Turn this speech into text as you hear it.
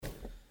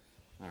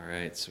All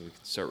right, so we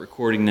can start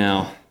recording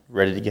now.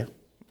 Ready to go?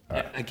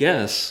 I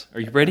guess.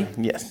 Are you ready?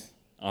 Yes.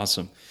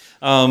 Awesome.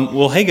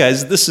 Well, hey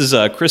guys, this is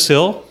Chris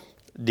Hill.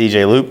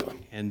 DJ Loop.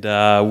 And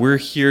we're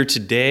here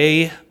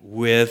today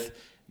with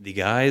the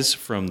guys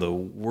from the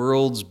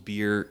World's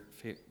Beer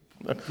Fair.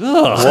 What?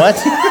 I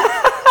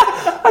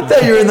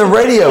thought you were in the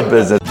radio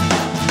business.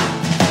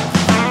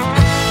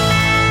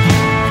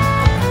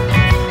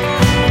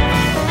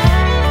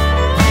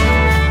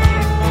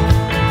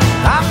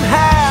 I'm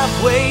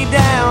halfway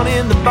down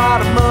in the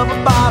bottom of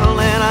a bottle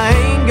and I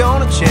ain't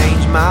gonna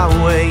change my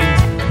ways.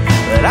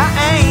 But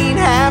I ain't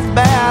half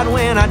bad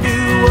when I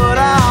do what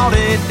I ought.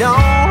 It don't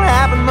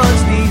happen much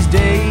these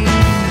days.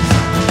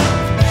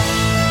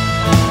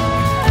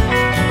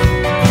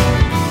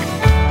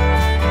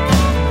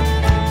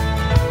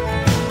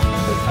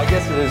 I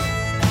guess it is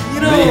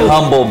the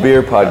Humble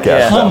Beer Podcast.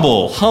 Yeah.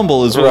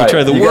 Humble is what Right. we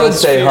try. The You gotta World's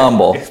say Fair,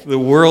 humble. The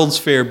World's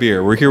Fair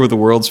Beer. We're here with the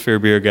World's Fair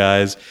Beer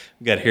guys.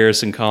 We got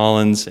Harrison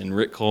Collins and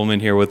Rick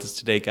Coleman here with us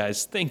today,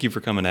 guys. Thank you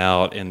for coming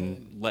out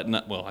and letting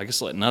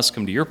us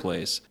come to your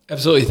place.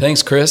 Absolutely.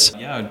 Thanks, Chris.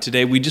 Yeah,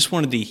 today we just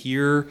wanted to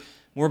hear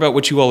more about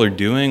what you all are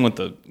doing with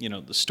the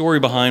story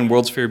behind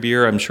World's Fair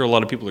Beer. I'm sure a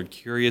lot of people are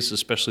curious,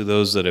 especially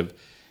those that have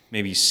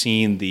maybe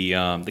seen the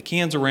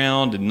cans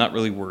around and not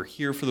really were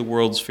here for the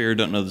World's Fair,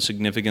 don't know the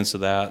significance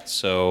of that.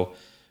 So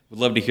we'd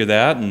love to hear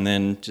that, and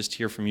then just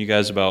hear from you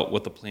guys about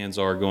what the plans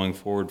are going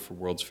forward for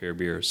World's Fair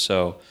Beer.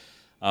 So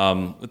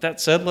with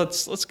that said,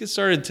 let's get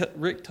started.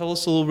 Rick, tell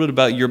us a little bit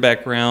about your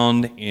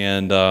background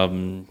and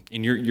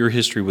your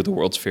history with the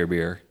World's Fair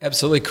Beer.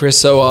 Absolutely, Chris.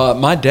 So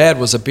my dad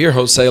was a beer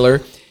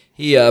wholesaler.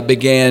 He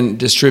began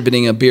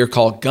distributing a beer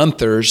called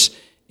Gunther's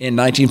in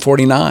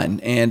 1949,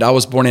 and I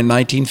was born in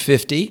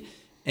 1950.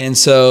 And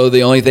so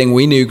the only thing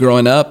we knew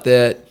growing up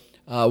that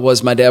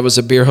was my dad was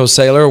a beer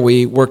wholesaler.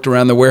 We worked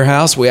around the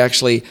warehouse. We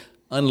actually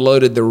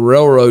unloaded the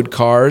railroad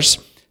cars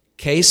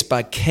case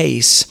by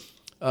case,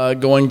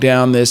 going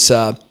down this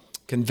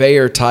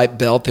conveyor type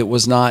belt that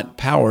was not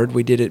powered.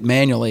 We did it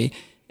manually.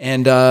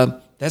 And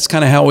that's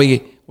kind of how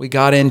we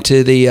got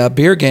into the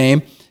beer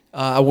game.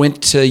 I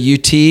went to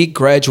UT,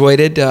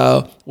 graduated,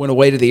 went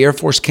away to the Air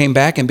Force, came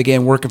back and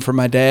began working for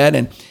my dad.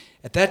 And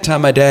at that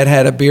time, my dad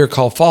had a beer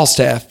called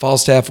Falstaff.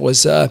 Falstaff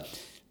was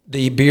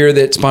the beer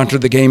that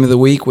sponsored the Game of the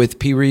Week with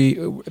Pee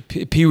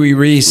Wee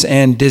Reese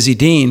and Dizzy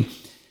Dean.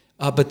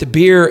 But the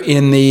beer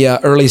in the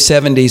early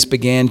 70s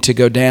began to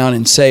go down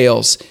in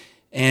sales.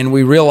 And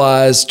we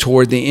realized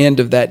toward the end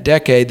of that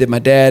decade that my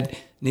dad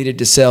needed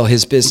to sell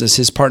his business.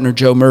 His partner,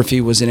 Joe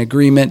Murphy, was in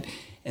agreement.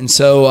 And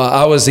so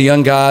I was the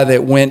young guy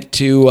that went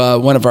to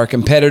one of our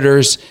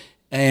competitors,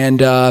 and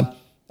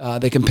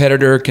the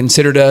competitor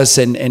considered us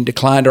and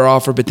declined our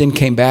offer, but then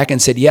came back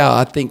and said, yeah,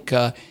 I think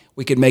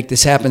we could make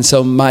this happen.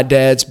 So my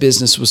dad's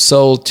business was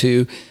sold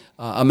to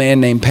a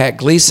man named Pat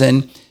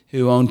Gleason,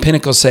 who owned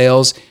Pinnacle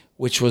Sales,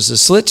 which was a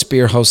Schlitz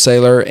beer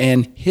wholesaler,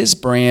 and his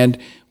brand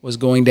was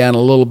going down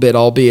a little bit,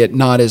 albeit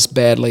not as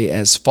badly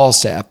as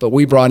Falstaff. But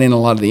we brought in a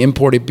lot of the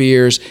imported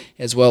beers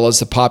as well as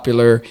the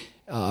popular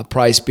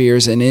price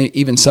beers, and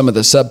even some of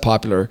the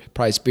sub-popular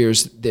price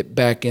beers that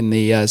back in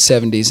the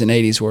 70s and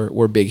 80s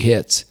were big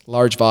hits.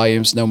 Large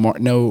volumes,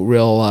 no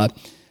real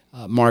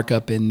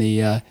markup in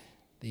the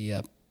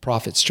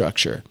profit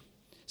structure.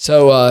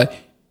 So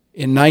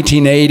in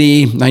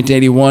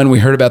 1981, we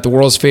heard about the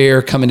World's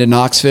Fair coming to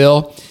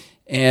Knoxville,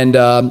 and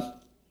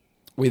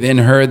we then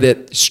heard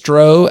that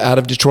Stroh out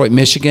of Detroit,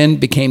 Michigan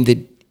became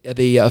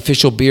the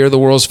official beer of the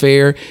World's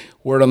Fair.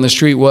 Word on the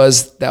street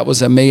was that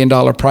was $1 million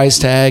price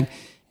tag,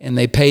 and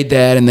they paid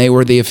that, and they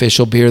were the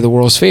official beer of the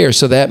World's Fair.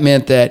 So that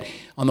meant that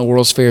on the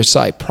World's Fair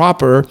site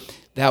proper,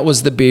 that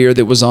was the beer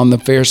that was on the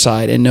fair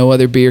site, and no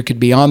other beer could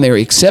be on there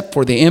except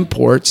for the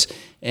imports.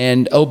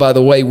 And, oh, by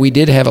the way, we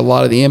did have a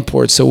lot of the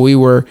imports, so we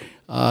were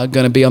going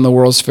to be on the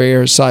World's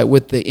Fair site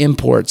with the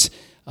imports.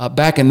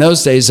 Back in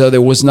those days, though,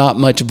 there was not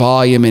much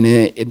volume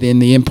in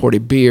the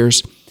imported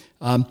beers.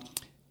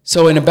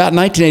 So in about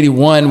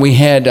 1981, we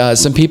had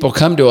some people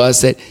come to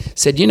us that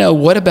said,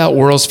 what about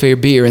World's Fair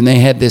Beer? And they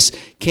had this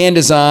can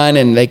design,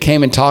 and they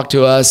came and talked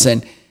to us,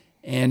 and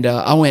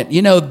I went,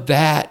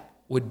 that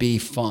would be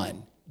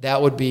fun.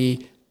 That would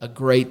be a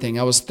great thing.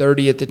 I was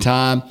 30 at the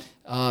time.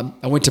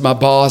 I went to my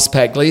boss,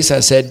 Pat Gleason. I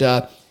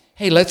said,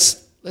 hey,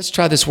 let's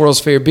try this World's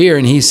Fair Beer.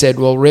 And he said,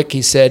 well, Rick,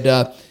 he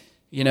said,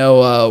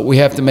 we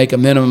have to make a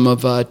minimum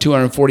of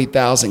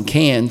 240,000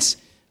 cans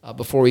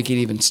before we can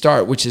even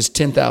start, which is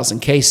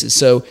 10,000 cases.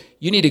 So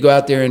you need to go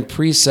out there and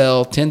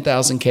pre-sell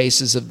 10,000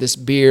 cases of this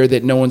beer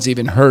that no one's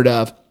even heard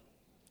of.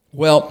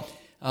 Well,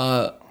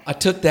 I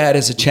took that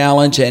as a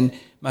challenge, and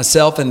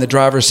myself and the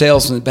driver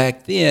salesman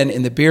back then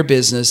in the beer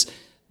business,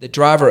 the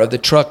driver of the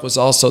truck was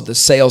also the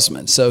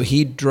salesman. So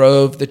he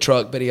drove the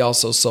truck, but he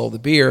also sold the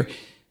beer.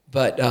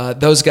 But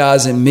those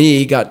guys and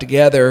me got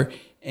together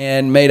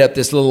and made up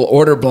this little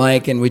order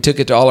blank, and we took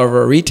it to all of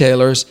our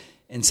retailers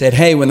and said,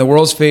 hey, when the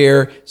World's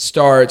Fair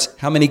starts,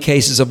 how many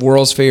cases of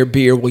World's Fair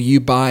beer will you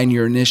buy in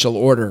your initial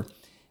order?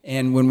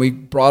 And when we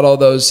brought all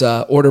those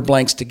order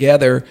blanks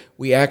together,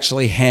 we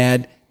actually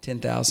had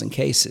 10,000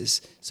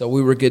 cases. So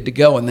we were good to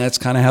go, and that's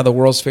kind of how the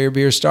World's Fair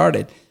beer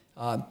started.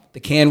 The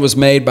can was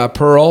made by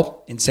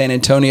Pearl in San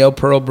Antonio,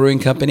 Pearl Brewing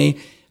Company.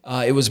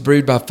 It was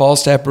brewed by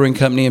Falstaff Brewing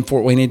Company in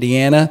Fort Wayne,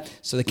 Indiana.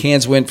 So the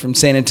cans went from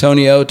San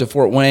Antonio to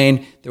Fort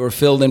Wayne. They were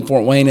filled in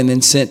Fort Wayne and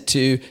then sent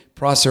to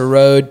Prosser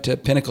Road to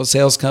Pinnacle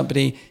Sales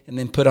Company, and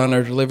then put on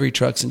our delivery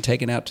trucks and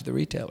taken out to the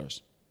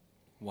retailers.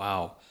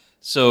 Wow.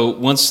 So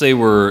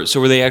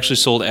were they actually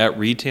sold at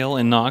retail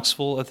in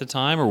Knoxville at the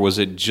time, or was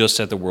it just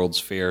at the World's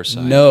Fair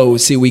site? No,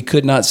 see, we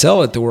could not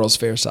sell at the World's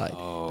Fair site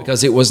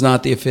because it was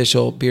not the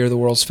official beer of the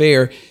World's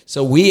Fair.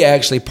 So we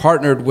actually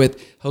partnered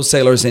with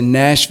wholesalers in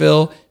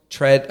Nashville,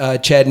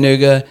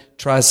 Chattanooga,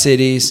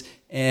 Tri-Cities,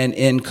 and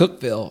in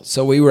Cookeville.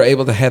 So we were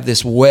able to have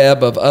this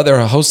web of other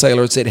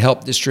wholesalers that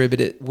helped distribute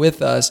it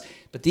with us.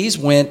 But these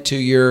went to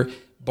your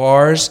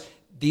bars,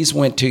 these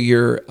went to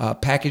your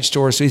package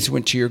stores, these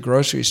went to your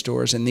grocery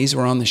stores, and these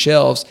were on the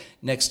shelves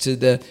next to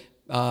the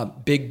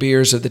big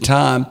beers of the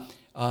time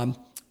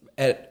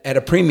at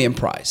a premium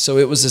price. So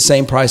it was the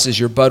same price as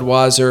your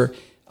Budweiser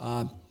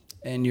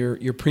and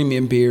your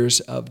premium beers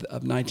of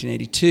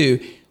 1982.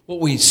 What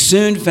we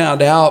soon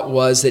found out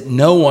was that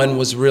no one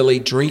was really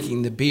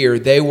drinking the beer.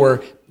 They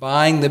were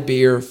buying the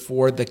beer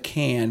for the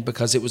can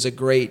because it was a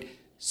great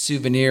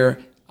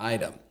souvenir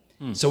item.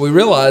 So we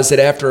realized that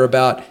after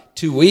about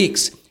 2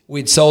 weeks,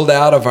 we'd sold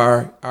out of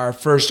our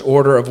first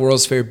order of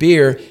World's Fair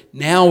beer.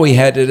 Now we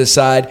had to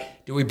decide,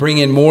 do we bring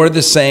in more of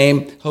the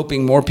same,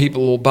 hoping more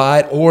people will buy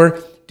it, or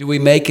do we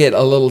make it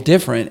a little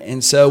different?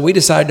 And so we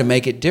decided to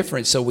make it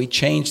different. So we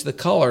changed the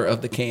color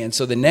of the can.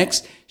 So the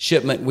next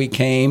shipment we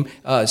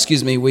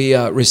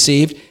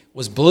received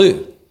was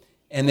blue.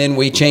 And then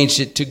we changed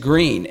it to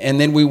green. And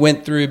then we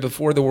went through,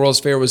 before the World's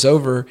Fair was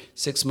over,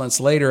 6 months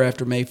later,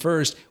 after May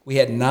 1st, we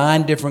had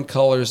 9 different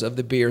colors of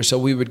the beer. So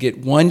we would get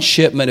one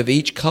shipment of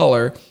each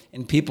color,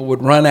 and people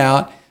would run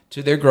out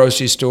to their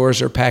grocery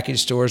stores or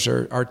package stores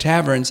or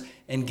taverns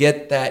and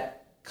get that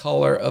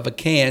color of a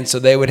can, so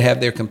they would have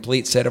their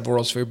complete set of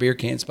World's Fair beer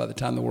cans by the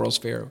time the World's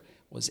Fair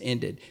was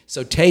ended.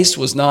 So taste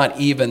was not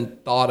even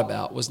thought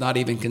about, was not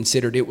even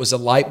considered. It was a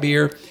light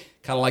beer,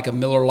 kind of like a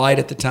Miller Lite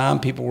at the time.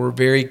 People were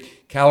very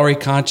calorie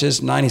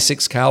conscious.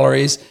 96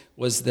 calories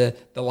was the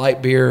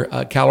light beer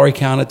calorie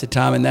count at the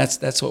time, and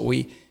that's what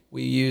we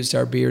used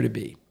our beer to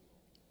be.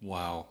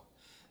 Wow.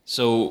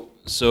 So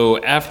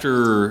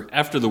after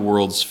the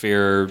World's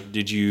Fair,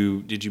 did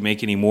you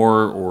make any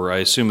more, or I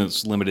assume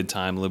it's limited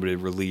time,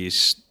 limited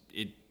release?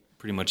 It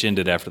pretty much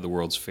ended after the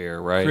World's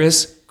Fair, right?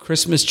 Chris,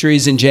 Christmas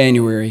trees in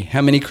January.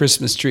 How many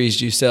Christmas trees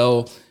do you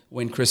sell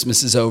when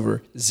Christmas is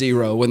over?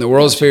 0. When the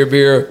World's Fair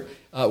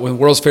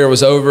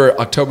was over,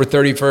 October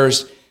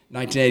 31st,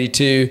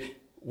 1982,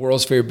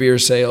 World's Fair beer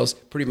sales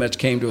pretty much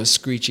came to a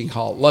screeching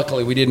halt.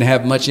 Luckily, we didn't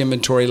have much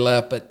inventory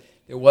left, but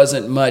there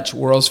wasn't much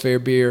World's Fair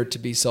beer to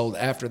be sold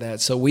after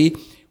that. So we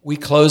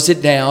closed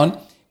it down.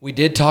 We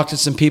did talk to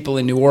some people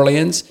in New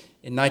Orleans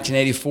in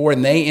 1984,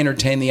 and they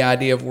entertained the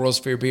idea of World's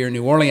Fair beer in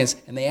New Orleans,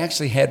 and they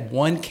actually had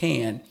one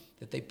can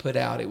that they put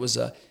out. It was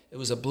a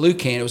blue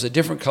can. It was a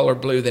different color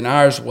blue than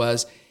ours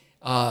was,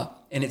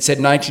 and it said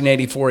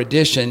 1984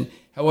 edition.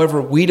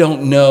 However, we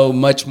don't know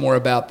much more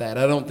about that.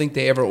 I don't think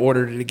they ever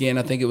ordered it again.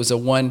 I think it was a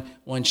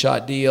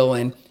one-shot deal,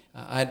 and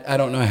I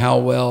don't know how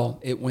well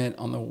it went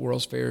on the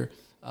World's Fair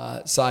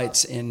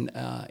sites in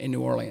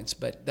New Orleans,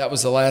 but that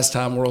was the last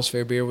time World's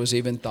Fair beer was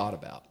even thought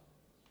about.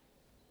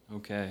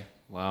 Okay,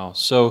 wow.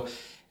 So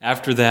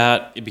after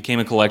that, it became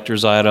a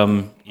collector's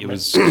item. It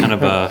was kind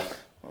of a...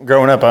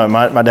 Growing up,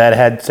 my dad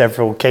had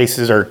several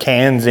cases or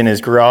cans in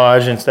his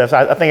garage and stuff. So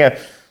I think,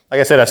 like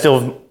I said, I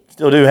still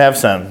do have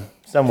some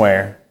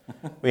somewhere.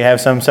 We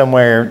have some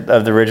somewhere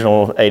of the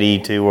original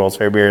 82 World's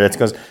Fair beer. That's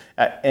because,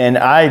 and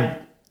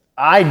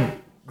I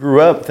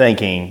grew up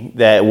thinking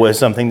that was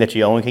something that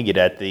you only could get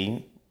at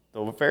the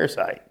fair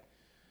site.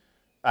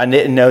 I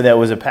didn't know that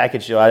was a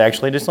package deal. I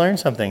actually just learned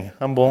something.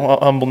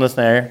 Humbleness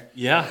there.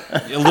 Yeah,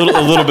 a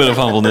little bit of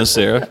humbleness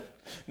there.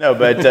 No,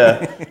 but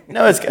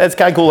no, it's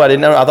kind of cool. I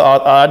didn't know.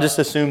 I just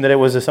assumed that it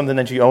was something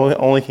that you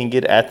only can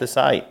get at the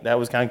site. That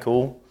was kind of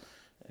cool.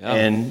 Yeah.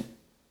 And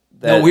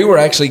no, we were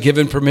actually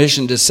given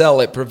permission to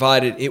sell it,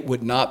 provided it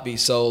would not be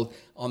sold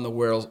on the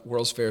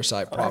World's Fair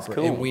site proper.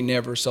 Cool. And we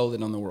never sold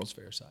it on the World's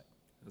Fair site.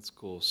 That's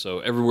cool. So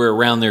everywhere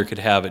around there could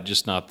have it,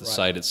 just not the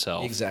site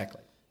itself.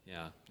 Exactly.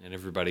 Yeah, and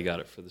everybody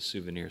got it for the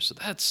souvenir. So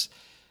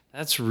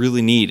that's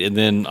really neat. And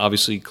then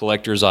obviously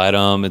collector's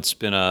item. It's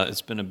been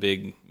a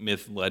big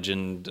myth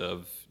legend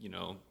of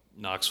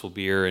Knoxville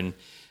beer, and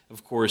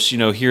of course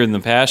here in the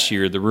past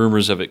year the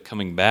rumors of it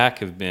coming back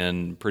have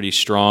been pretty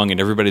strong, and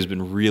everybody's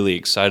been really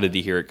excited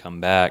to hear it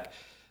come back.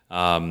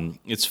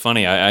 It's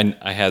funny.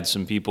 I had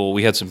some people.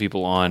 We had some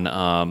people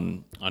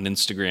on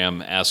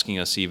Instagram asking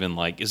us even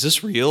like, is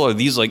this real? Are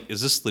these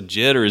is this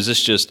legit, or is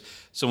this just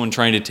someone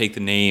trying to take the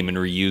name and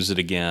reuse it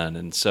again?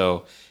 And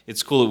so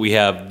it's cool that we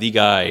have the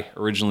guy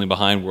originally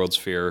behind World's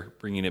Fair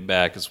bringing it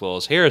back, as well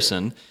as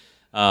Harrison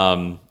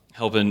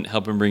helping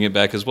bring it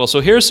back as well.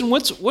 So Harrison,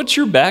 what's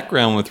your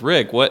background with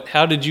Rick?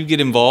 How did you get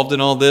involved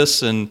in all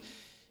this, and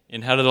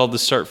how did all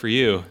this start for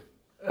you?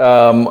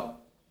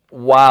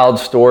 Wild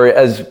story.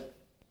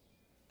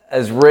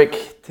 As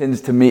Rick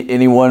tends to meet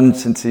anyone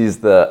since he's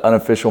the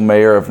unofficial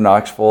mayor of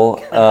Knoxville,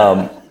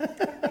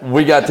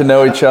 we got to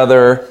know each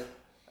other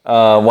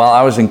while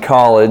I was in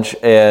college,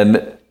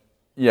 and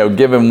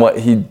given what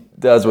he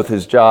does with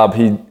his job,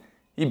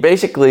 he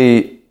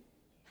basically,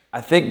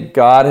 I think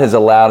God has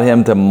allowed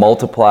him to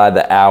multiply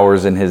the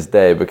hours in his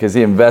day because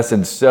he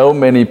invested so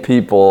many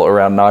people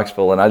around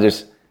Knoxville, and I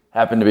just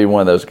happened to be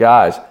one of those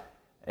guys.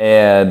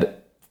 And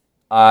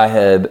I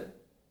had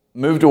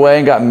moved away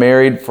and got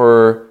married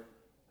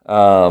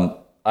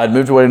I'd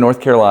moved away to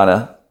North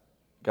Carolina,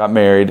 got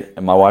married,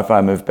 and my wife and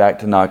I moved back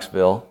to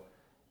Knoxville.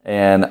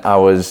 And I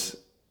was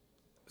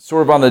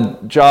sort of on the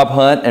job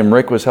hunt, and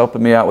Rick was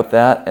helping me out with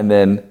that. And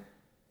then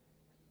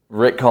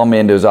Rick called me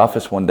into his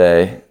office one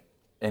day,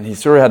 and he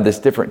sort of had this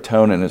different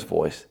tone in his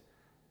voice.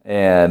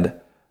 And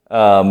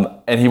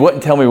he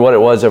wouldn't tell me what it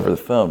was over the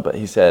phone, but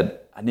he said,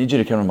 "I need you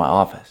to come to my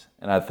office."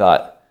 And I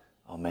thought,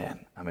 oh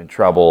man, I'm in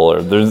trouble,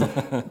 or there's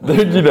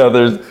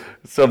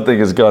something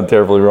has gone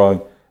terribly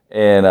wrong.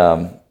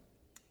 And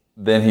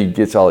then he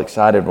gets all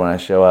excited when I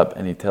show up,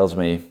 and he tells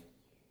me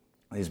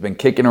he's been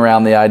kicking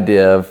around the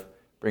idea of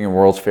bringing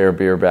World's Fair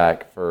beer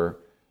back for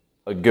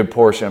a good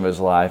portion of his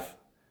life.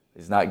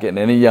 He's not getting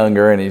any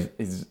younger, and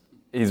he's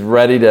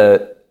ready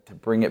to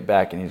bring it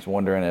back, and he's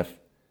wondering if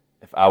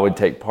I would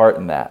take part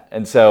in that.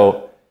 And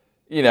so,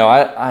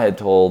 I had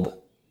told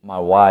my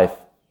wife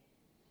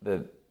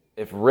that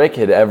if Rick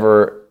had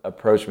ever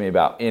approached me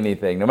about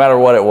anything, no matter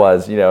what it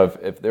was,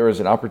 if there was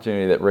an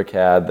opportunity that Rick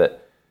had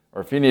or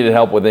if he needed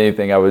help with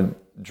anything, I would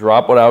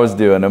drop what I was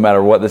doing, no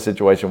matter what the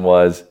situation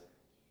was,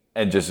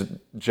 and just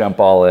jump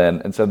all in.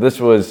 And so this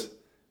was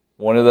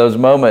one of those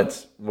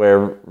moments where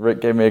Rick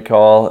gave me a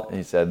call.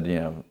 He said,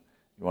 you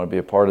want to be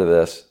a part of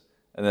this?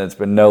 And then it's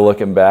been no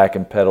looking back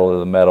and pedal to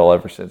the metal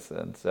ever since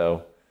then.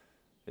 So,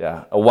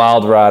 yeah, a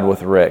wild ride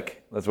with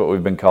Rick. That's what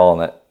we've been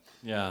calling it.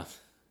 Yeah,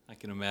 I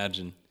can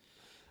imagine.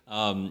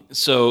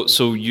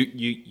 So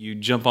you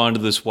jump onto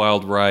this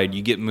wild ride,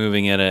 you get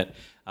moving in it.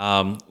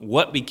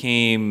 What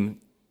became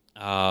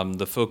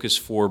the focus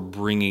for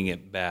bringing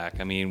it back?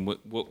 I mean,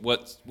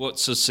 what's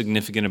so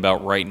significant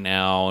about right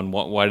now, and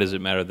why does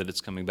it matter that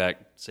it's coming back,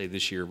 say,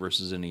 this year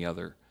versus any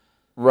other?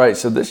 Right.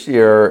 So this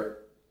year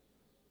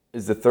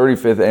is the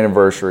 35th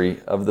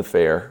anniversary of the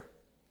fair.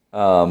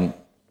 But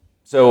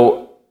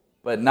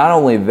not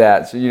only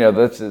that, so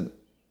that's an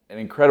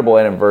incredible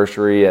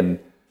anniversary and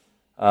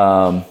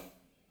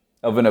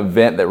of an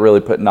event that really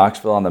put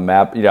Knoxville on the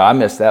map. I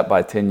missed that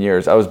by 10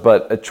 years. I was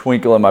but a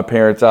twinkle in my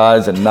parents'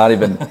 eyes and not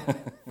even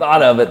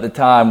thought of at the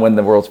time when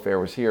the World's Fair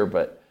was here.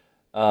 But,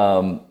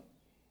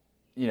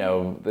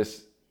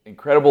 this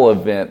incredible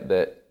event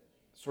that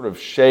sort of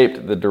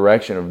shaped the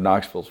direction of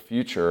Knoxville's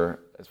future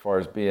as far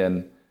as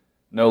being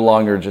no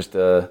longer just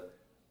an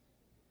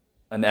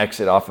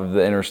exit off of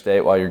the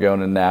interstate while you're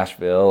going to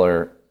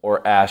Nashville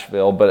or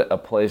Asheville, but a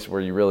place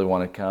where you really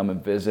want to come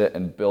and visit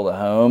and build a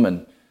home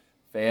and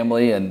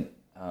family. And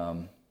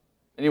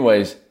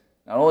anyways,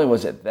 not only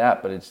was it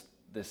that, but it's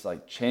this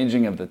like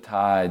changing of the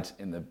tides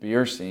in the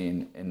beer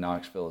scene in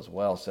Knoxville as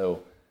well.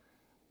 So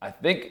I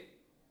think,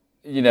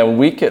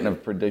 we couldn't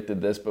have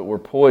predicted this, but we're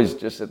poised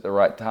just at the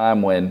right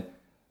time when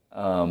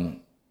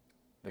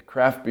the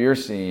craft beer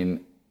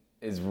scene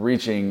is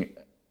reaching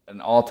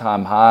an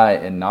all-time high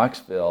in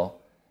Knoxville.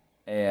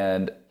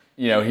 And,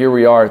 here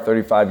we are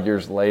 35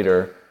 years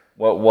later.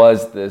 What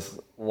was this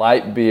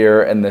light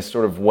beer and this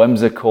sort of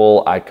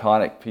whimsical,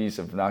 iconic piece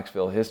of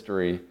Knoxville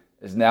history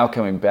is now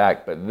coming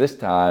back, but this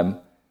time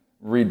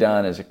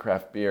redone as a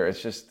craft beer.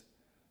 It's just,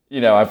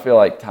 I feel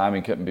like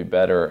timing couldn't be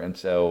better. And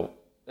so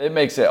it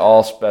makes it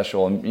all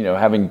special. And,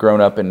 having grown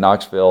up in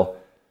Knoxville,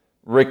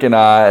 Rick and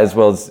I, as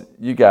well as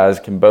you guys,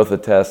 can both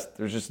attest,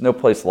 there's just no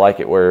place like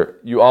it where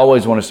you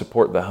always want to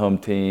support the home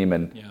team.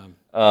 And,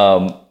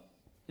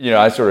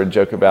 I sort of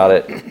joke about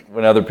it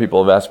when other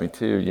people have asked me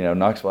too.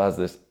 Knoxville has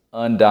this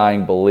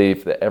undying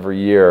belief that every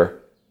year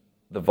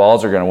the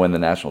Vols are going to win the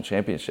national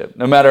championship.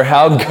 No matter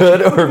how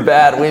good or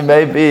bad we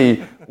may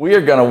be, we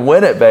are going to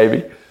win it,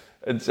 baby.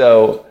 And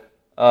so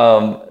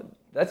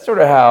that's sort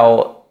of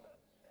how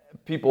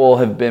people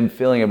have been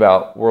feeling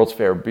about World's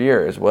Fair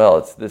beer as well.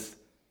 It's this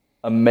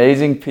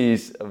amazing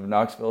piece of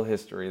Knoxville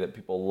history that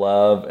people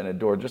love and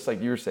adore. Just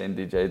like you were saying,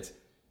 DJ,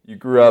 you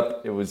grew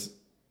up, it was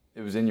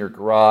in your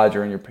garage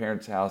or in your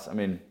parents' house. I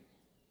mean,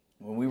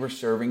 when we were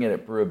serving it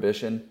at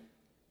Brewibition,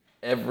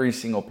 every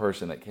single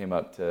person that came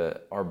up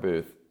to our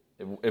booth,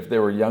 if they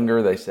were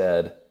younger, they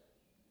said,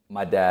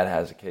 "My dad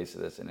has a case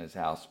of this in his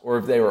house." Or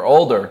if they were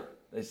older,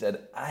 they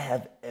said, "I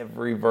have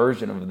every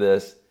version of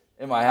this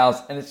in my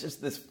house." And it's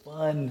just this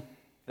fun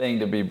thing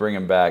to be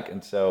bringing back.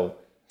 And so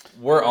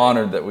we're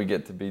honored that we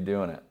get to be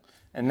doing it.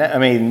 And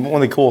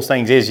one of the coolest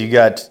things is you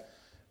got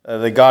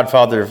the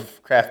godfather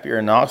of craft beer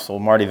in Knoxville,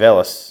 Marty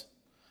Vellis,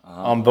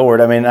 on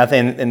board. I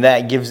think, and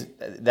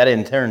that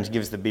in turn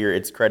gives the beer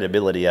its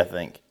credibility, I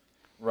think.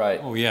 Right.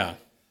 Oh, yeah.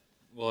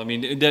 Well,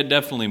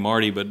 definitely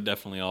Marty, but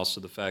definitely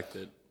also the fact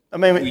that...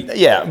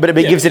 but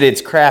it gives it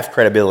its craft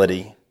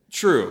credibility.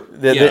 True.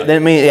 I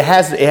mean, it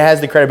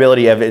has the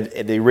credibility of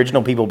it, the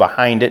original people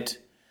behind it,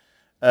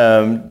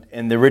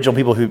 and the original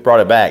people who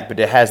brought it back. But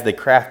it has the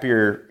craft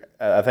beer,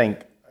 I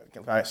think,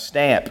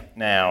 stamp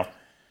now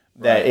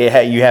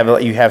that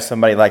you have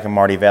somebody like a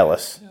Marty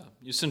Vellis. Yeah.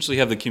 You essentially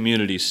have the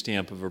community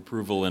stamp of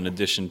approval in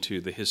addition to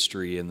the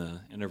history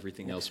and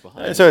everything else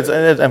behind it. So it's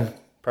a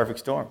perfect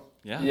storm.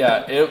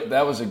 Yeah,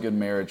 that was a good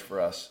marriage for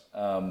us.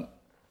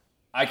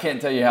 I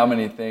can't tell you how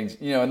many things,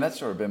 and that's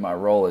sort of been my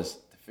role, is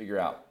to figure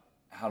out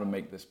how to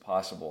make this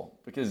possible.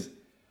 Because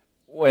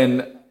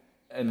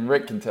and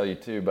Rick can tell you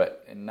too,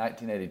 but in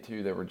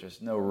 1982 there were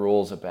just no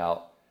rules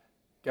about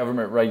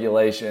government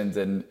regulations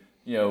and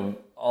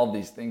all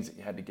these things that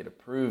you had to get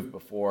approved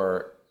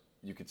before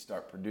you could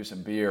start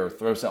producing beer or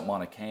throw something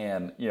on a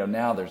can.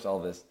 Now there's all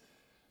this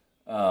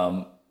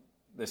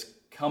this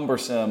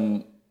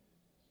cumbersome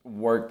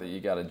work that you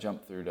got to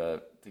jump through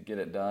to get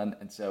it done.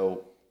 And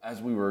so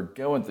as we were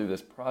going through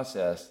this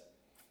process,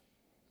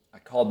 I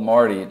called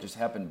Marty. It just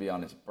happened to be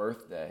on his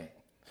birthday.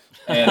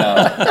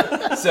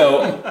 And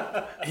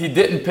so he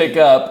didn't pick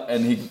up,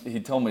 and he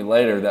told me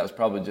later that was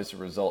probably just a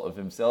result of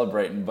him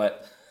celebrating.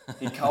 But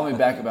he called me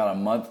back about a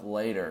month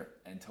later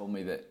and told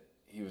me that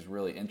he was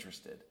really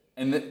interested.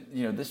 And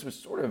this was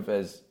sort of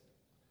as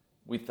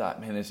we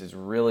thought, man, this is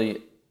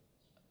really,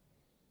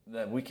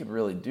 that we could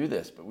really do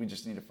this, but we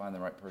just need to find the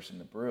right person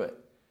to brew it.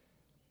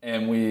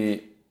 And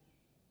we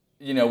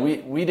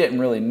didn't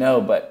really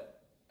know, but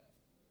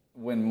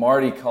when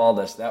Marty called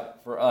us,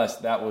 that for us,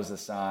 that was a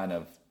sign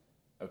of,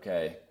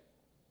 okay,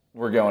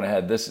 we're going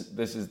ahead. This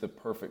is the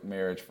perfect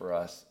marriage for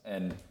us.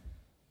 And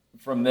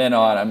from then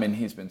on, I mean,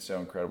 he's been so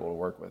incredible to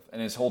work with.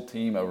 And his whole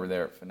team over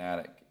there at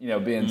Fanatic,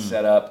 being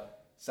set up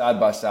side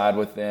by side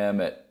with them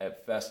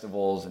at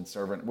festivals and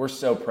serving. We're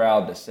so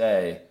proud to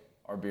say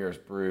our beer is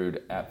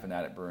brewed at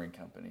Fanatic Brewing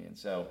Company. And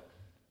so,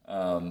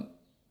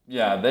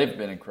 they've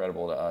been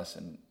incredible to us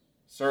and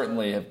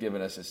certainly have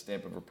given us a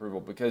stamp of approval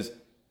because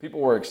people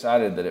were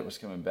excited that it was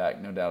coming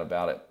back, no doubt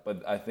about it.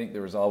 But I think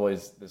there was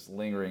always this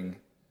lingering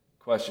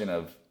question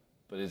of,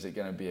 but is it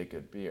going to be a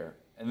good beer?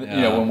 And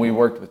when we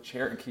worked with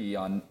Cherokee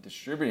on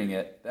distributing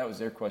it, that was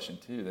their question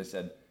too. They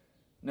said,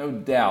 no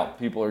doubt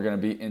people are going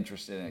to be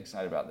interested and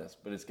excited about this,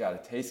 but it's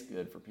got to taste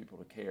good for people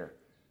to care.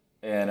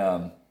 And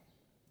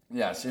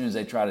as soon as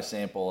they tried a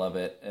sample of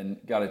it and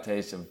got a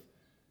taste of,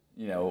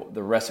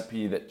 the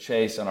recipe that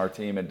Chase on our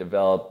team had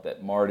developed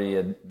that Marty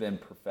had then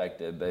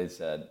perfected, they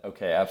said,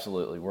 okay,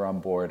 absolutely, we're on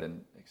board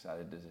and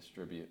excited to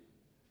distribute.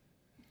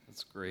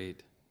 That's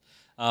great.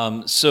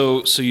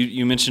 So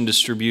you mentioned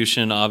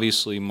distribution.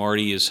 Obviously,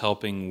 Marty is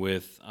helping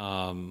with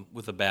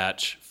a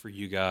batch for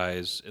you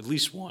guys, at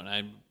least one.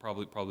 I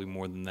probably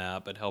more than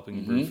that, but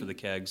helping brew for the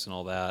kegs and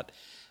all that.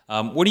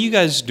 What are you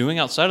guys doing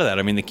outside of that?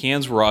 I mean, the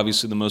cans were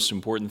obviously the most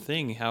important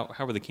thing. How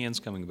are the cans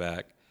coming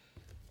back?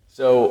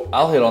 So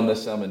I'll hit on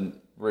this some, and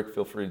Rick,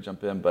 feel free to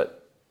jump in.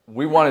 But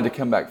we wanted to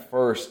come back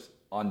first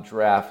on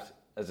draft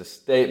as a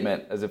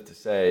statement, as if to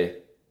say,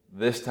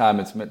 this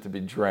time it's meant to be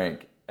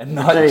drank and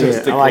not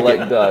just to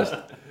collect dust.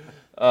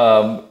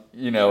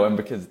 And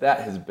because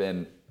that has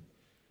been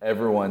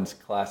everyone's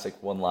classic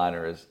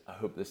one-liner is, I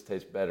hope this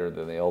tastes better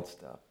than the old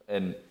stuff.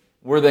 And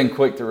we're then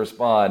quick to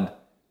respond,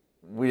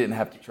 we didn't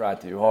have to try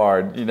too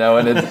hard,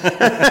 and it's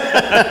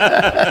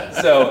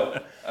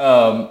so,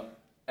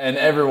 and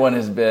everyone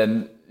has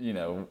been,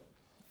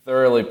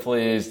 thoroughly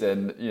pleased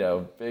and,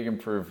 big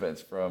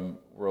improvements from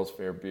World's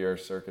Fair beer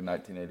circa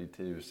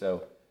 1982.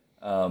 So,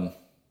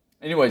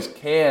 anyways,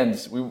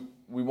 cans,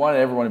 we wanted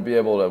everyone to be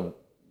able to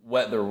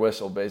wet their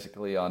whistle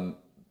basically on,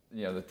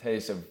 the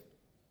taste of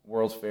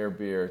World's Fair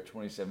beer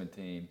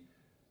 2017.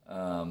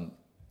 And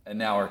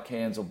now our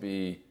cans will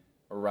be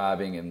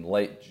arriving in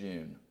late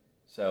June.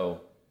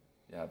 So,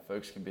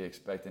 folks can be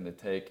expecting to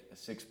take a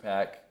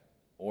 6-pack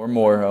or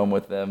more home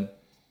with them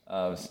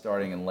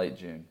starting in late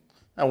June.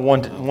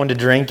 One to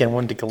drink and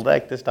one to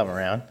collect this time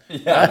around.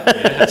 Yeah.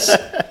 Yes.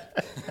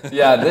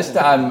 This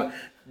time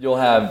you'll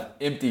have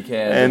empty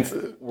cans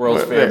of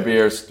World's Fair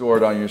beer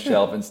stored on your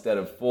shelf instead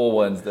of full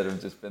ones that have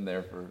just been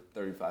there for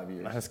 35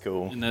 years. That's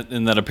cool.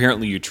 And that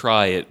apparently you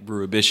try at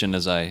Brewibition,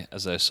 as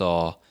I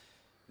saw.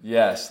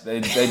 Yes,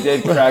 they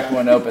did crack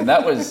one open.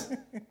 That was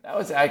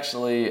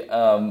actually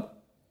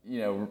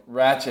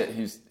Ratchet.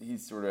 He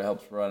sort of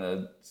helps run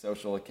a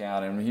social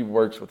account, and he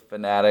works with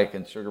Fanatic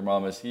and Sugar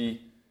Mamas.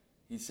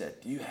 He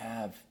said, "Do you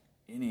have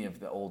any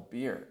of the old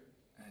beer?"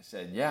 And I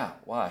said, "Yeah.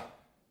 Why?"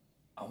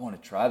 "I want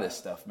to try this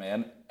stuff,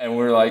 man." And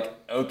we're like,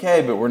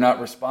 "Okay, but we're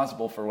not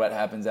responsible for what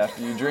happens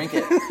after you drink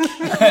it."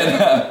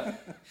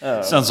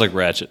 Sounds like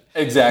Ratchet.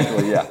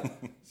 Exactly. Yeah.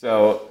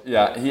 So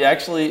he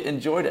actually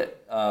enjoyed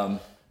it.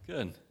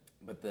 Good.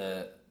 But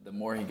the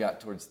more he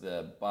got towards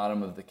the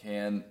bottom of the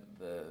can,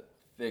 the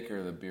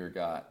thicker the beer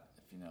got,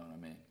 if you know what I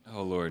mean.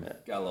 Oh, Lord.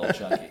 Got a little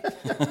chunky.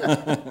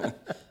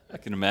 I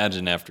can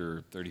imagine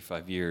after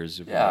 35 years.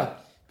 It would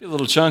be a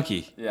little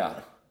chunky. Yeah.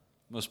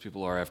 Most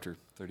people are after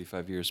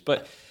 35 years,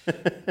 but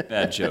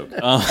bad joke.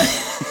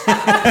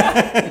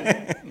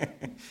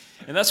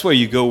 And that's why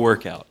you go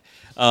work out.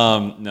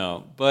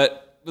 No,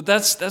 but But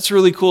that's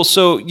really cool.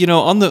 So,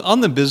 on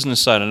the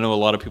business side, I know a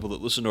lot of people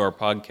that listen to our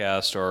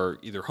podcast are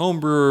either home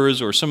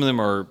brewers, or some of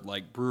them are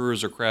like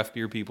brewers or craft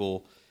beer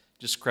people,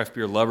 just craft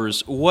beer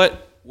lovers.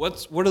 What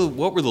were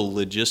the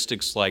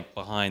logistics like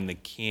behind the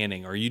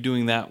canning? Are you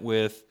doing that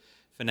with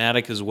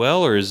Fanatic as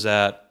well, or is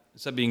that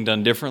being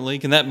done differently?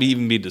 Can that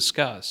even be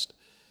discussed?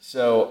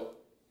 So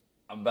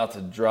I'm about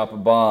to drop a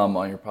bomb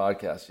on your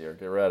podcast here.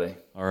 Get ready.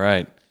 All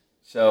right.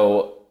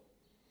 So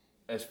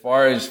as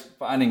far as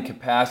finding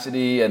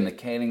capacity and the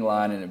canning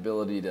line and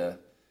ability to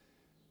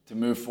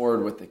move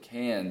forward with the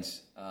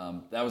cans,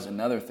 that was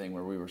another thing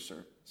where we were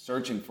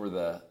searching for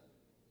the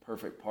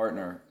perfect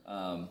partner.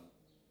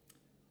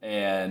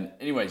 And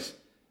anyways,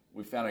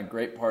 we found a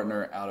great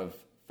partner out of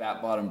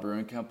Fat Bottom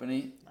Brewing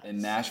Company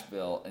in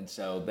Nashville. And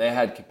so they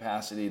had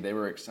capacity. They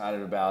were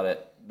excited about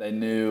it. They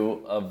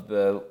knew of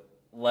the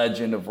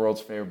legend of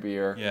World's Fair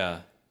beer.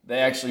 Yeah. They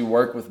actually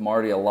work with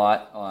Marty a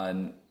lot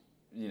on,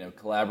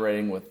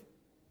 collaborating with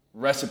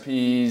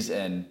recipes,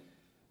 and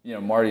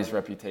Marty's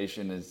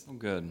reputation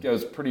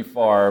goes pretty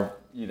far,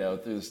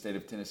 through the state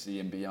of Tennessee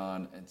and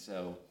beyond. And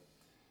so,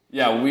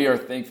 yeah, we are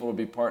thankful to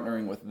be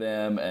partnering with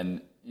them.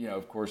 And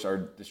of course, our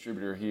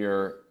distributor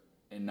here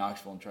in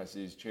Knoxville and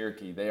Tri-Cities,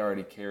 Cherokee, they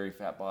already carry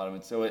Fat Bottom,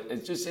 and so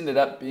it just ended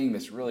up being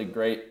this really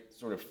great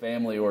sort of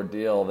family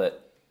ordeal that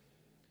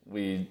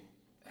we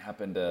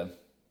happened to,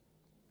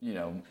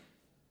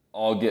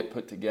 all get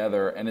put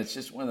together. And it's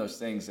just one of those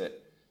things that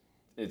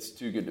it's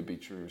too good to be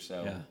true.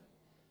 So. Yeah.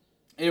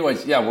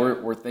 Anyways, yeah,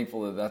 we're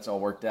thankful that that's all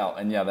worked out,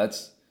 and yeah,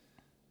 that's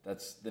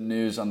the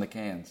news on the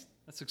cans.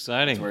 That's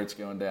exciting. That's where it's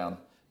going down.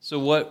 So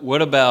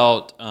what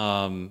about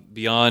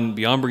beyond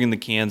bringing the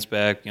cans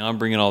back, beyond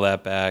bringing all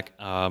that back?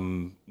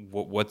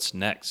 What's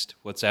next?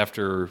 What's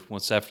after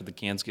the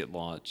cans get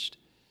launched?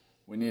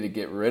 We need to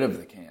get rid of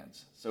the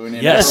cans, so we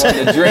need yes.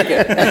 everyone to drink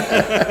it.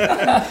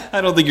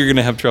 I don't think you're going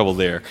to have trouble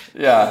there.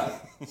 Yeah.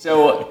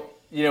 So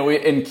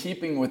in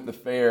keeping with the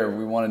fair,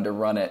 we wanted to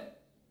run it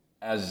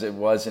as it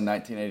was in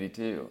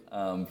 1982,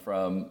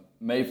 from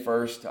May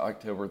 1st to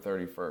October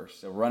 31st.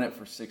 So run it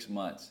for 6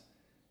 months.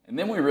 And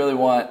then we really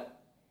want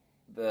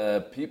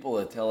the people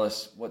to tell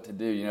us what to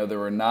do. There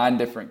were 9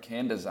 different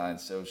can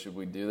designs, so should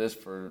we do this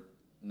for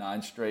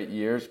 9 straight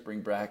years,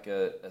 bring back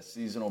a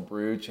seasonal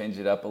brew, change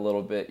it up a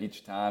little bit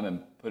each time,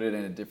 and put it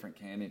in a different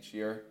can each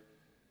year?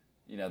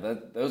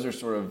 Those are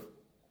sort of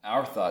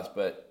our thoughts,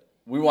 but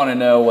we want to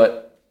know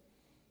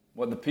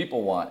what the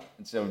people want.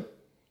 And so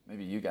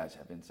maybe you guys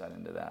have insight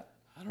into that.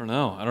 I don't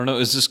know.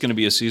 Is this going to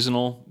be a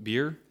seasonal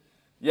beer?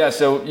 Yeah,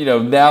 so,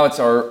 now it's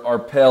our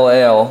pale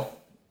ale,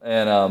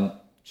 and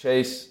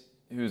Chase,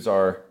 who's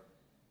our,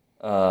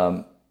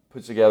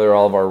 puts together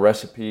all of our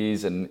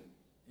recipes, and,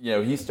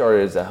 he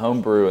started as a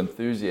homebrew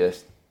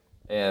enthusiast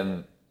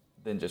and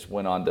then just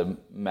went on to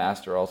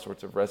master all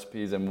sorts of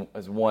recipes and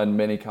has won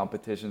many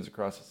competitions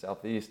across the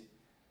Southeast.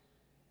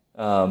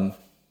 And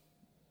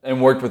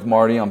worked with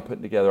Marty on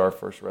putting together our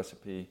first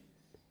recipe.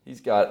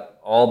 He's got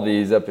all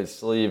these up his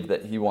sleeve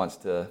that he wants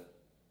to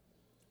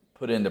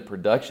put into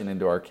production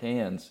into our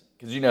cans.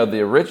 Because,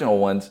 the original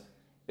ones,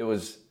 it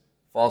was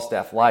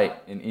Falstaff Light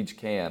in each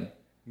can.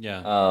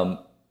 Yeah.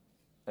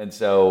 And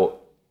so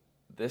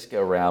this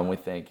go round, we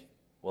think,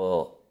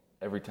 well,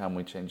 every time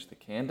we change the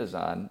can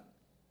design,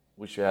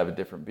 we should have a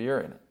different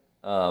beer in it.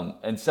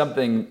 And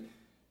something,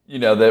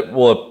 that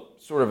will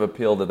sort of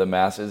appeal to the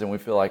masses, and we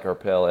feel like our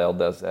pale ale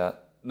does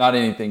that. Not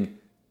anything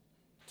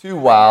too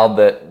wild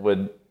that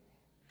would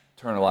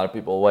turn a lot of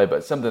people away,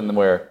 but something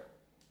where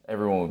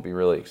everyone would be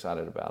really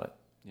excited about it.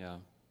 Yeah.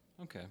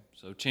 Okay.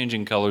 So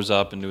changing colors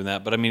up and doing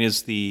that, but I mean,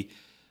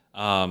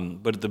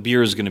 but the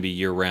beer is going to be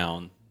year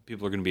round.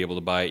 People are going to be able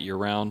to buy it year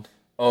round.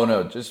 Oh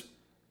no! Just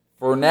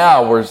for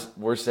now,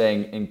 we're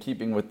saying, in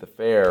keeping with the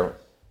fair,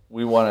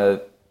 we want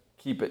to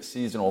keep it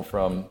seasonal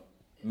from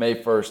May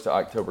 1st to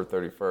October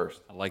 31st.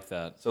 I like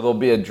that. So there'll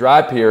be a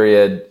dry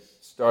period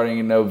starting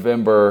in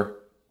November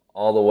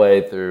all the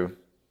way through,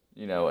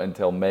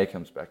 until May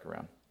comes back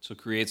around. So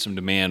create some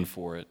demand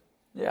for it.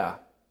 Yeah.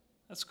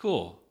 That's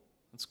cool.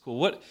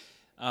 What,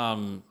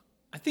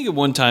 I think at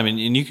one time, and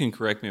you can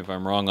correct me if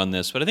I'm wrong on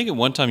this, but I think at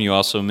one time you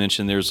also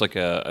mentioned there's like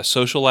a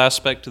social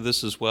aspect to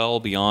this as well,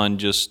 beyond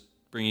just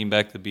bringing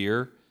back the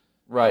beer.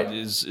 Right.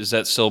 Is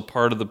that still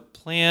part of the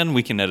plan?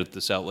 We can edit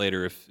this out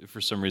later if for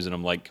some reason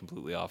I'm like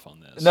completely off on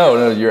this.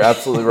 No, you're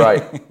absolutely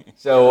right.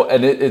 So,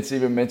 and it's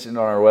even mentioned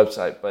on our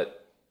website, but,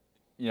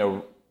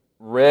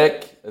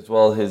 Rick, as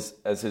well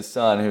as his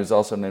son, who's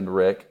also named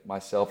Rick,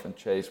 myself and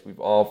Chase, we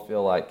all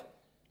feel like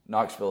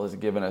Knoxville has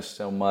given us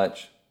so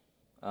much.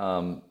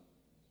 And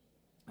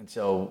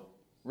so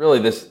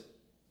really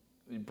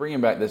bringing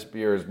back this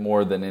beer is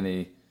more than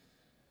any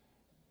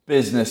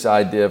business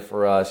idea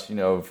for us.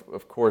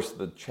 Of course,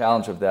 the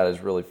challenge of that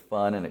is really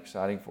fun and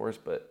exciting for us,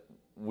 but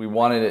we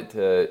wanted it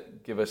to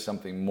give us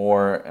something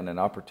more and an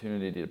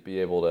opportunity to be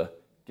able to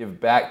give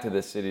back to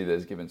this city that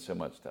has given so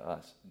much to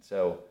us. And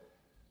so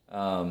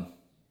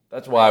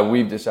that's why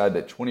we've decided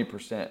that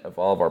 20% of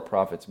all of our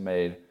profits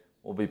made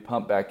will be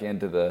pumped back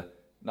into the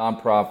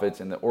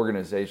nonprofits and the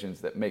organizations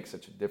that make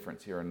such a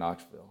difference here in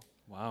Knoxville.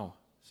 Wow.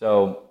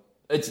 So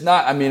it's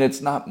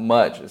not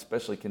much,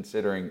 especially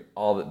considering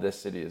all that this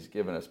city has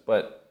given us.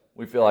 But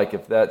we feel like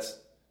if that's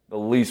the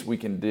least we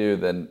can do,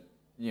 then,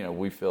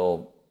 we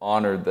feel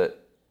honored that,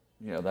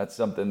 that's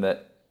something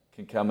that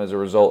can come as a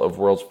result of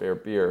World's Fair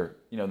beer.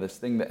 This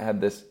thing that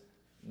had this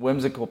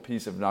whimsical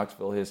piece of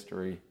Knoxville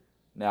history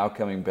now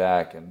coming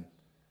back, and,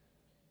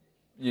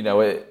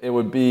 it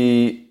would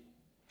be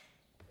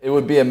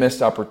a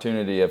missed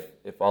opportunity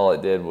if all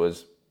it did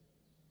was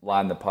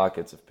line the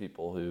pockets of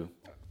people who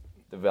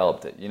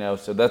developed it,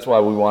 So that's why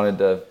we wanted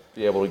to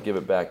be able to give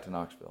it back to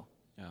Knoxville.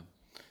 Yeah.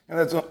 And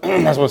that's what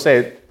I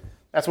say.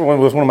 That's what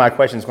was one of my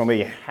questions going to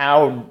be.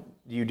 How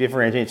do you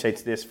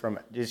differentiate this from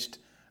just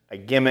a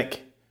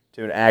gimmick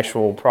to an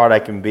actual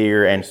product and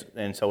beer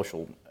and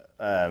social,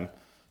 I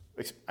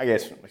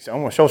guess,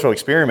 almost social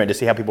experiment to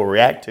see how people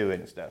react to it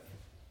and stuff?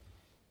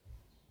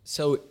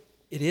 So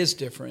it is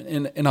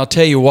different, and I'll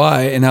tell you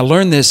why. And I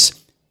learned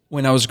this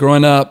when I was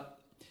growing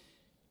up.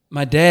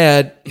 My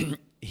dad,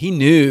 he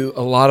knew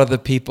a lot of the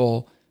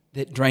people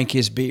that drank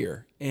his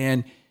beer,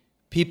 and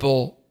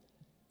people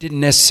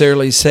didn't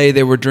necessarily say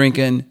they were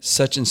drinking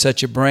such and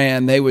such a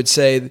brand. They would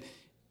say,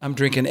 I'm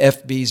drinking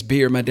FB's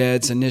beer. My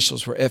dad's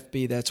initials were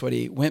FB. That's what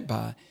he went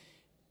by.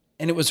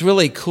 And it was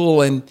really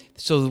cool. And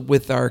so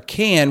with our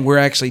can, we're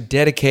actually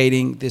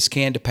dedicating this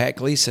can to Pat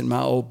Gleason,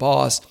 my old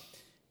boss.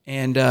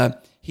 And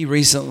he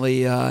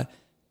recently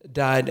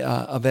died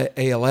of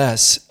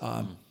ALS.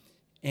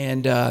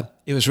 And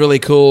it was really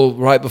cool.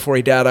 Right before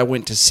he died, I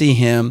went to see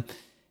him.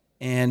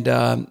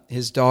 And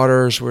his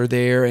daughters were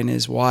there and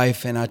his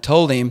wife. And I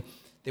told him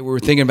that we were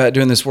thinking about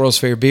doing this World's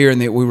Fair beer and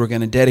that we were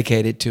going to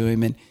dedicate it to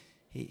him. And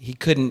he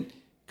couldn't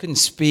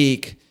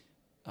speak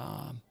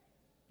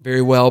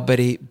very well, but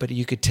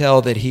you could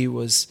tell that he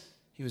was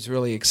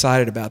really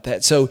excited about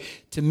that. So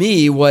to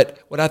me, what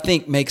I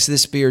think makes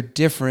this beer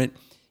different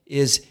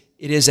is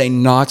it is a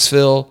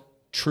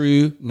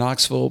true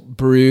Knoxville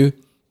brew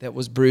that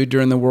was brewed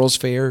during the World's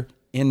Fair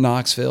in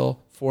Knoxville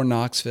for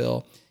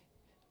Knoxville,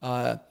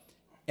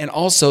 and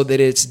also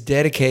that it's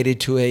dedicated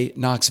to a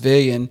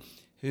Knoxvillian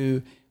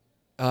who,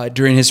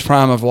 during his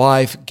prime of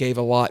life, gave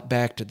a lot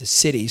back to the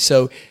city.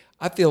 So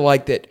I feel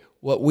like that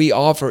what we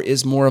offer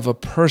is more of a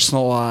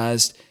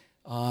personalized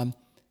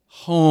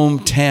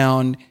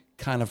hometown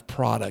kind of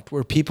product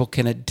where people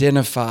can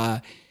identify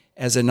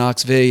as a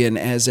Knoxvillian,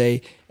 as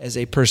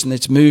a person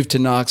that's moved to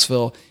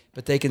Knoxville,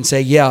 but they can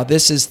say, yeah,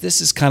 this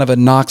is kind of a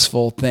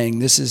Knoxville thing.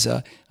 This is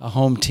a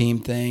home team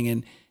thing,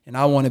 and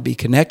I want to be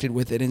connected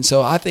with it. And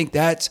so I think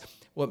that's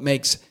what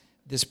makes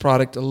this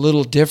product a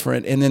little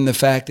different. And then the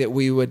fact that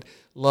we would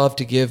love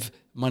to give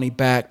money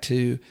back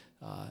to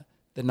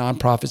the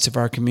nonprofits of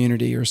our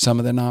community, or some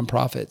of the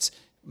nonprofits,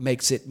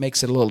 makes it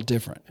a little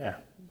different. Yeah,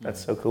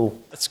 that's so cool.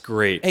 That's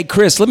great. Hey,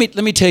 Chris, let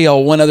me tell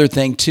y'all one other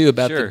thing too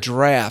about the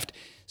draft.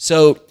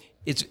 So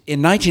it's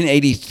in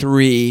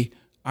 1983,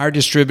 our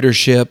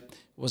distributorship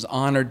was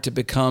honored to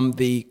become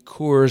the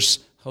Coors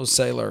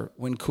wholesaler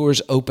when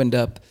Coors opened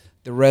up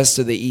the rest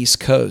of the East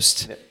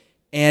Coast. Yeah.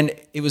 And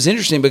it was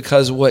interesting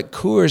because what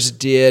Coors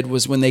did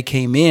was, when they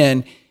came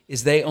in,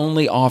 is they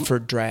only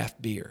offered draft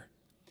beer.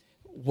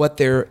 What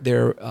their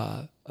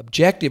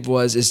objective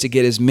is to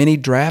get as many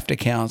draft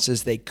accounts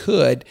as they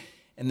could,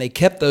 and they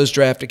kept those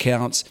draft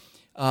accounts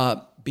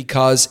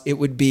because it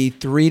would be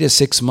 3 to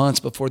 6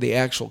 months before the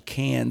actual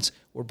cans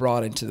were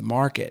brought into the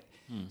market.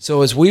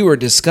 So as we were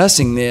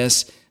discussing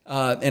this,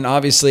 and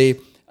obviously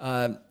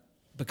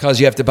because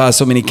you have to buy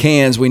so many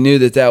cans, we knew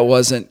that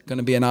wasn't going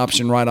to be an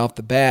option right off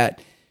the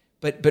bat.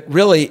 But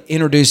really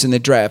introducing the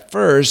draft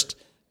first,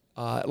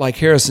 like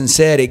Harrison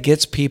said, it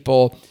gets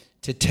people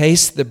to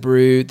taste the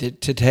brew,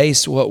 to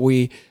taste what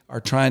we are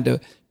trying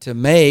to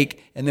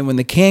make, and then when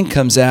the can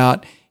comes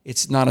out,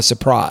 it's not a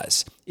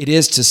surprise. It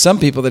is to some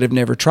people that have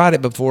never tried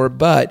it before,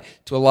 but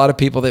to a lot of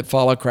people that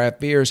follow craft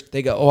beers,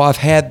 they go, oh, I've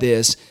had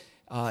this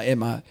in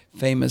my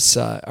famous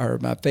or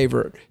my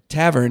favorite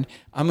tavern.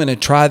 I'm going to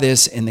try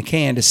this in the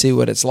can to see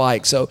what it's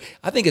like. So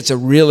I think it's a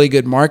really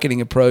good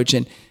marketing approach,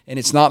 and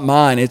it's not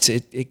mine.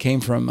 It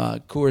came from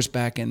Coors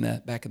back in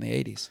the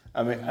 80s.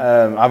 I mean,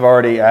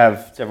 I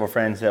have several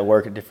friends that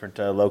work at different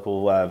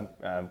local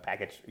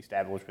package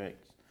establishments,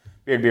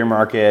 Beer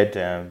Market,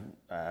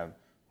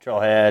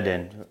 Trailhead,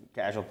 and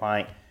Casual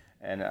Pint.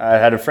 And I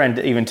had a friend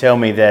even tell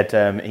me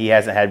that he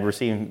hasn't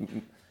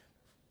received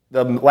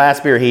the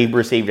last beer he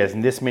received as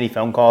this many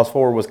phone calls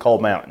for was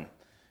Cold Mountain.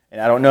 And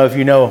I don't know if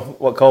you know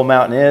what Cold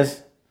Mountain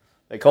is,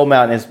 but Cold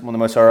Mountain is one of the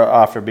most sought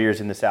after beers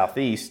in the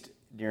Southeast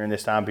during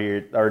this time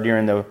period, or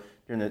during the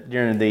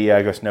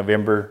I guess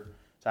November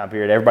time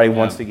period. Everybody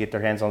wants to get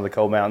their hands on the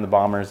Cold Mountain, the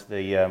bombers,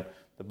 the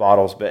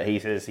bottles, but he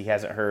says he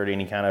hasn't heard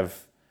any kind of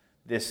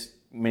this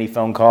many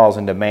phone calls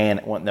and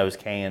demand wanting those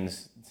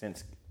cans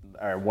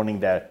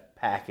wanting that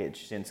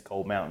package since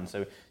Cold Mountain.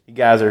 So you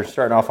guys are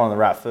starting off on the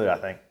right foot, I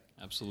think.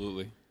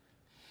 Absolutely.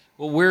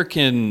 Well,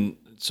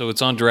 so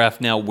it's on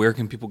draft now. Where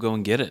can people go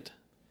and get it?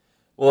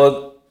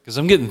 Well, because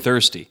I'm getting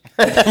thirsty.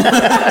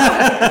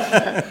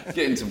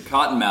 Getting some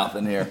cotton mouth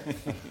in here.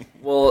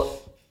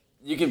 Well,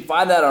 You can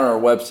find that on our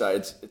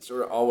website. It's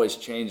sort of always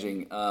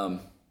changing.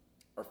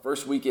 Our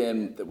first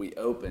weekend that we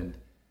opened,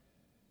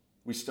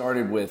 we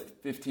started with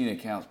 15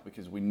 accounts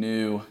because we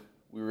knew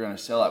we were going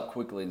to sell out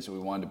quickly, and so we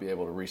wanted to be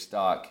able to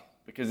restock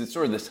because it's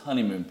sort of this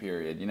honeymoon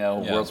period.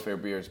 World's Fair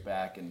beer is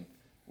back, and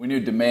we knew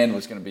demand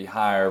was going to be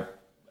higher,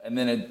 and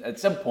then at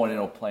some point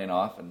it'll plane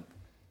off.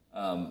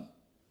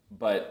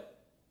 But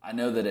I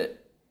know that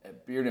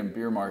at Bearden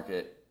Beer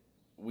Market,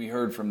 we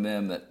heard from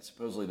them that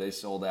supposedly they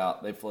sold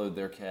out. They flowed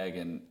their keg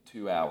in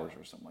 2 hours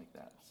or something like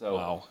that. So,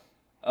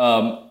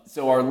 wow.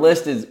 So our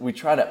list is, we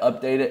try to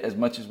update it as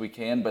much as we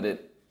can, but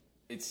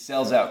it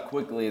sells out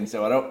quickly. And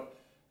so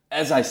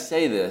as I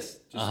say this,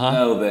 just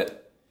know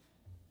that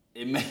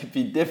it may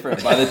be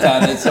different by the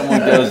time that someone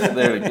goes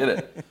there to get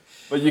it.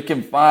 But you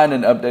can find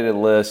an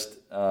updated list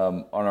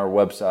on our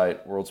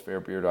website,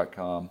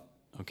 worldsfairbeer.com.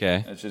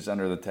 Okay. It's just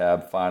under the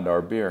tab, Find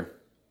Our Beer.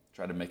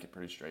 Try to make it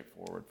pretty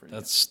straightforward for you.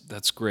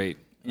 That's great.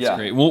 That's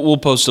great. We'll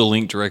post a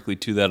link directly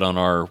to that on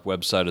our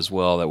website as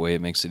well. That way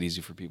it makes it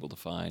easy for people to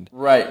find.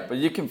 Right, but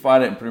you can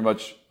find it in pretty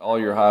much all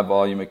your high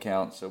volume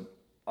accounts. So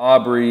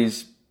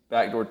Aubrey's,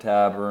 Backdoor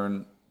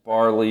Tavern,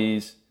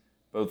 Barley's,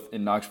 both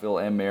in Knoxville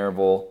and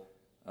Maryville,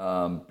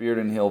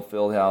 Bearden Hill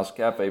Fieldhouse,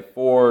 Cafe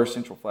 4,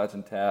 Central Flats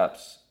and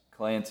Taps,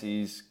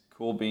 Clancy's,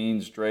 Cool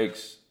Beans,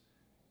 Drake's,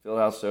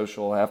 Fieldhouse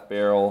Social, Half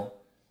Barrel,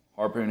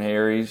 Harpoon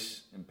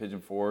Harry's in Pigeon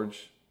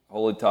Forge,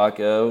 Holy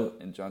Taco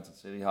in Johnson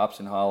City, Hops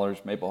and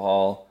Hollers, Maple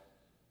Hall,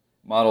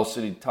 Model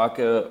City Top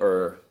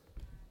House,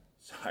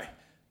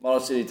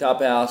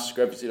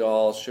 Scruffy City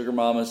Hall, Sugar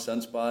Mama,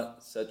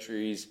 Sunspot, Set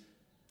Trees,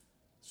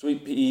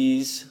 Sweet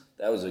Peas.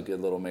 That was a good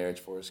little marriage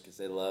for us because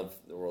they love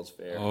the World's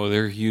Fair. Oh,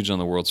 they're huge on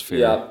the World's Fair.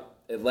 Yeah,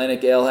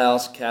 Atlantic Ale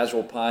House,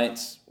 Casual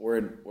Pints. We're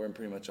in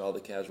pretty much all the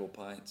Casual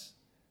Pints.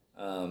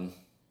 And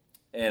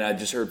I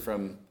just heard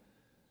from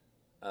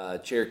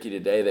Cherokee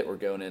today that we're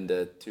going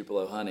into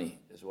Tupelo Honey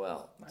as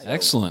well.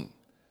 Excellent.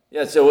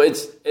 Yeah, so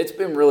it's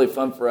been really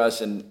fun for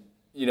us, and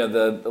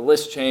the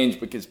list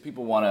changed because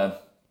people want to,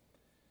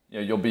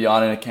 you'll be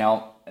on an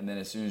account, and then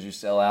as soon as you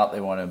sell out, they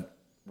want to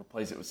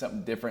replace it with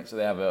something different, so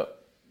they have a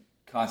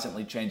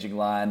constantly changing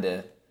line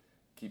to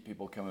keep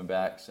people coming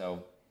back.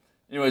 So,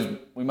 anyways,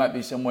 we might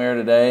be somewhere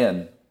today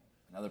and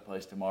another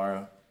place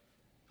tomorrow,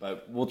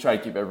 but we'll try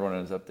to keep everyone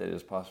as updated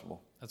as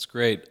possible. That's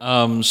great.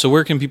 So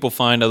where can people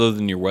find, other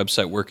than your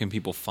website, where can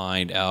people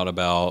find out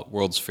about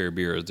World's Fair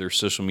Beer? Is there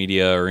social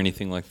media or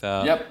anything like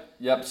that?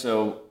 Yep.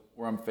 So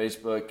we're on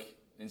Facebook,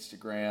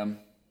 Instagram,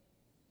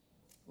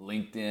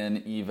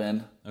 LinkedIn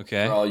even.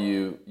 Okay. For all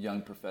you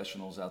young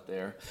professionals out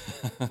there.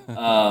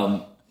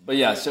 But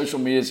yeah, social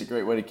media is a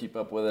great way to keep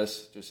up with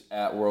us, just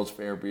at World's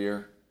Fair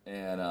Beer.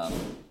 And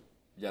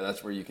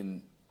that's where you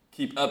can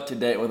keep up to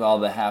date with all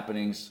the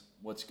happenings,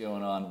 what's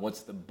going on,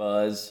 what's the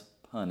buzz,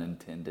 pun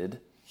intended,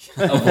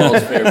 of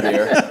World's Fair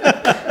Beer.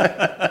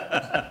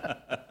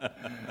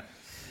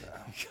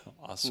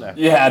 Awesome.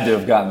 You had to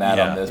have gotten that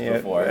on this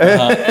before.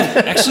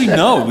 Actually,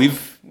 no,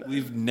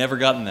 we've never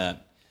gotten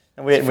that.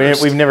 And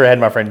we've never had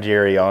my friend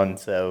Jerry on,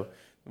 so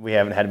we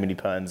haven't had many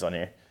puns on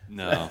here.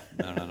 No.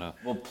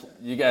 Well,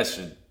 you guys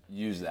should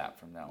use that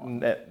from now on.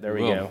 There we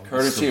go.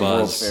 Courtesy of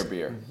World's Fair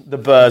Beer. The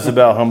buzz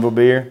about humble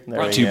beer.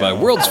 Brought to you by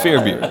World's Fair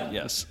Beer.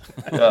 Yes.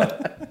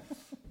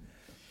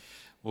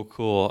 Well,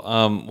 cool.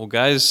 Well,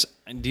 guys,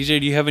 DJ,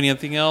 do you have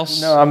anything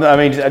else? No,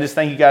 I just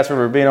thank you guys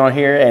for being on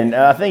here, and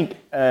I think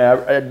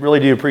I really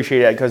do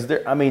appreciate that because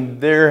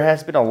there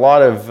has been a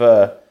lot of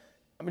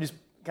just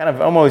kind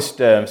of almost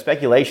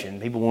speculation.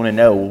 People want to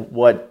know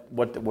what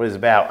it's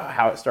about,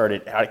 how it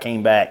started, how it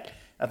came back.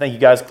 I think you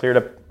guys cleared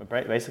up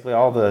basically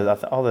all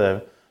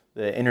the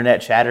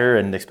internet chatter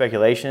and the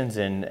speculations,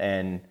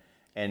 and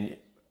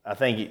I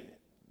think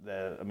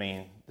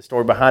the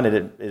story behind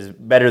it is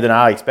better than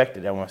I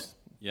expected almost.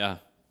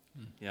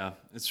 Yeah,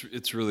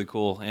 it's really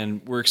cool,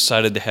 and we're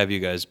excited to have you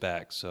guys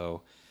back.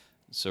 So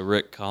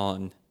Rick,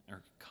 Colin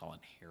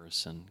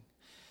Harrison,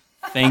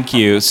 thank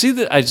you. See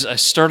that I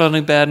start on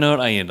a bad note,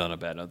 I end on a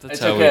bad note. That's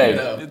how okay.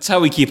 It's how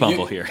we keep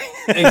humble here.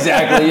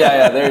 Exactly.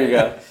 Yeah. There you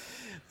go.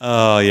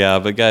 Oh yeah,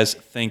 but guys,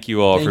 thank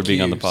you all for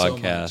being on the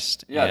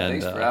podcast.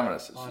 Thanks for having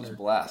us. This was a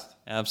blast.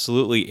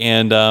 Absolutely,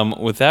 and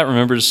with that,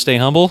 remember to stay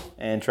humble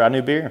and try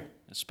new beer,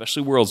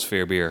 especially World's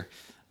Fair Beer.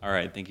 All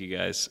right, thank you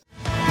guys.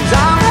 'Cause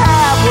I'm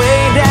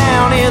halfway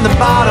down in the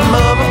bottom